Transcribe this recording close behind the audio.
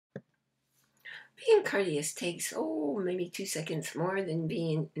Being courteous takes, maybe 2 seconds more than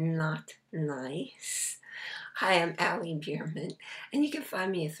being not nice. Hi, I'm Allie Bierman, and you can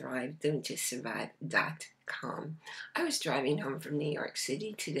find me at thrive.don't just survive.com. I was driving home from New York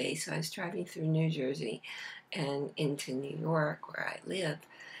City today, so I was driving through New Jersey and into New York where I live.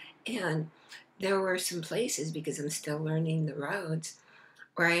 And there were some places, because I'm still learning the roads,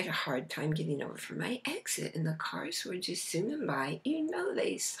 where I had a hard time getting over from my exit, and the cars were just zooming by.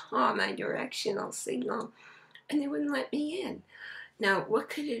 They saw my directional signal, and they wouldn't let me in. Now, what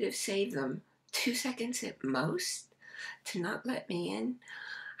could it have saved them? 2 seconds at most to not let me in?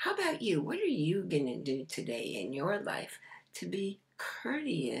 How about you? What are you going to do today in your life to be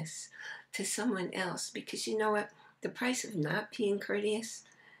courteous to someone else? Because you know what? The price of not being courteous,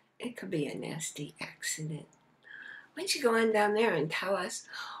 it could be a nasty accident. Why don't you go on down there and tell us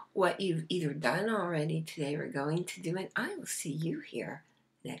what you've either done already today or going to do, and I will see you here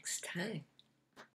next time.